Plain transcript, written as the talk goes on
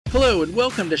Hello and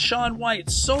welcome to Sean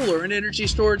White's Solar and Energy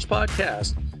Storage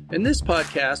Podcast. In this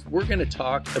podcast, we're going to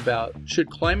talk about should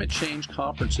climate change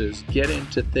conferences get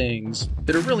into things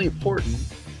that are really important,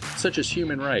 such as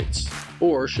human rights,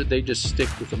 or should they just stick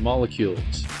with the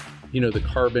molecules? You know, the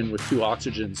carbon with two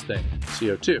oxygens thing,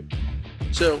 CO2.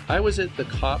 So I was at the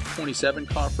COP27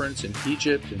 conference in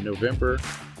Egypt in November,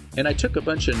 and I took a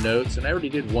bunch of notes, and I already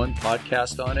did one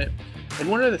podcast on it. And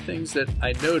one of the things that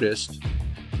I noticed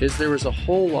is there was a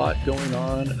whole lot going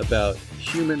on about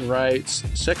human rights,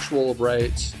 sexual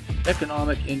rights,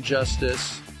 economic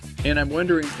injustice, and I'm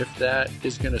wondering if that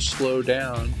is going to slow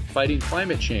down fighting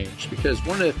climate change, because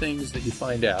one of the things that you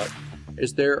find out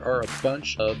is there are a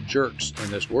bunch of jerks in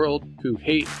this world who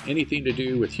hate anything to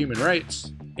do with human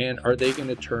rights, and are they going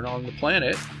to turn on the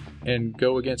planet and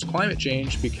go against climate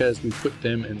change because we put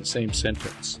them in the same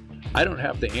sentence? I don't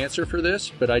have the answer for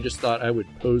this, but I just thought I would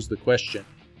pose the question.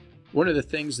 One of the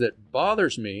things that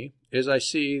bothers me is I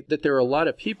see that there are a lot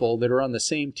of people that are on the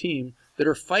same team that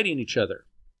are fighting each other.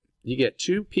 You get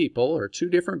two people or two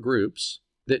different groups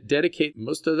that dedicate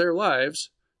most of their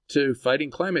lives to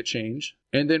fighting climate change,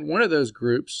 and then one of those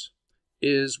groups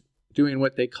is doing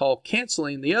what they call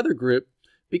canceling the other group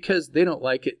because they don't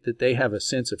like it that they have a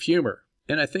sense of humor.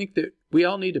 And I think that we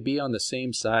all need to be on the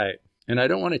same side. And I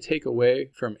don't want to take away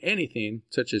from anything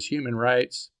such as human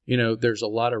rights. You know, there's a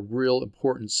lot of real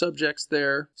important subjects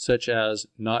there, such as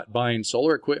not buying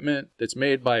solar equipment that's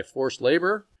made by forced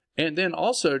labor. And then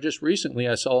also just recently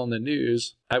I saw on the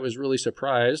news, I was really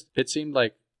surprised. It seemed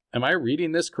like, am I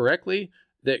reading this correctly?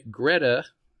 That Greta,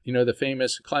 you know, the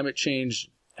famous climate change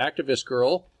activist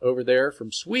girl over there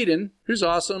from Sweden, who's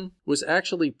awesome, was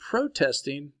actually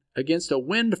protesting against a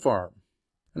wind farm.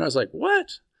 And I was like,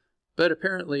 what? But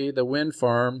apparently the wind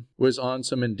farm was on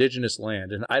some indigenous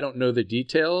land, and I don't know the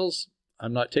details.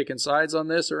 I'm not taking sides on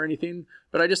this or anything,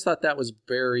 but I just thought that was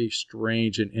very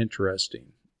strange and interesting.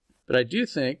 But I do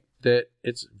think that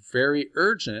it's very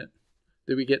urgent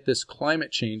that we get this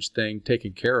climate change thing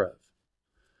taken care of.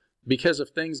 Because if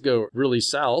things go really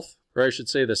south, or I should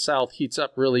say the south heats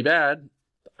up really bad,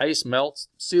 the ice melts,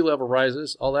 sea level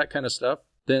rises, all that kind of stuff,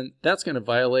 then that's going to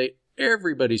violate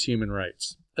everybody's human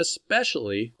rights,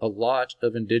 especially a lot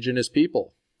of indigenous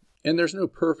people. And there's no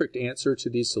perfect answer to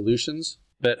these solutions,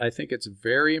 but I think it's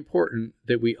very important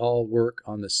that we all work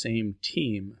on the same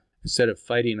team instead of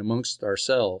fighting amongst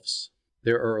ourselves.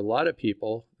 There are a lot of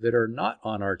people that are not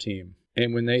on our team,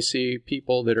 and when they see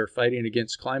people that are fighting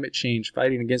against climate change,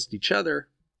 fighting against each other,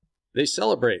 they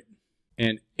celebrate.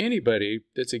 And anybody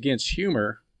that's against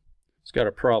humor has got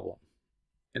a problem.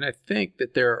 And I think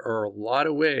that there are a lot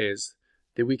of ways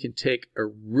that we can take a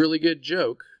really good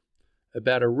joke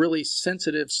about a really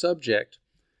sensitive subject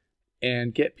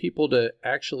and get people to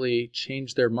actually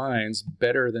change their minds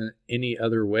better than any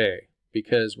other way.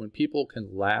 Because when people can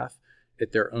laugh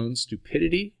at their own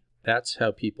stupidity, that's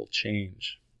how people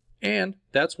change. And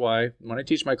that's why when I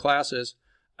teach my classes,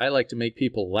 I like to make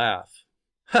people laugh.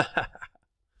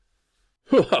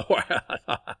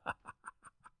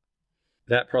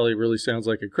 That probably really sounds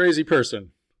like a crazy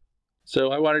person.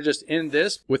 So I want to just end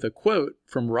this with a quote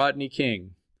from Rodney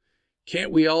King.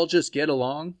 Can't we all just get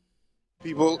along?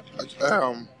 People,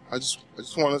 I just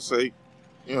want to say,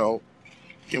 you know,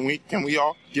 can we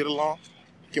all get along?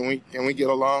 Can we get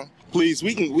along? Please,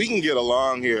 we can get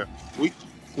along here.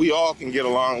 We all can get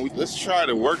along. Let's try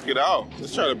to work it out.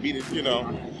 Let's try to beat it, you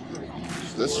know.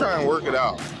 Let's try and work it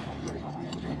out.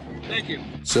 Thank you.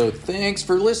 So thanks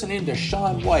for listening to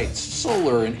Sean White's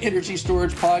Solar and Energy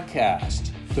Storage Podcast.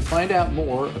 To find out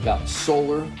more about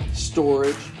solar,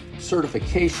 storage,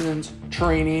 certifications,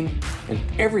 training, and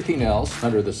everything else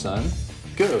under the sun,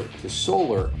 go to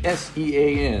solar,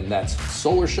 SEAN, that's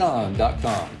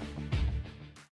solarshawn.com.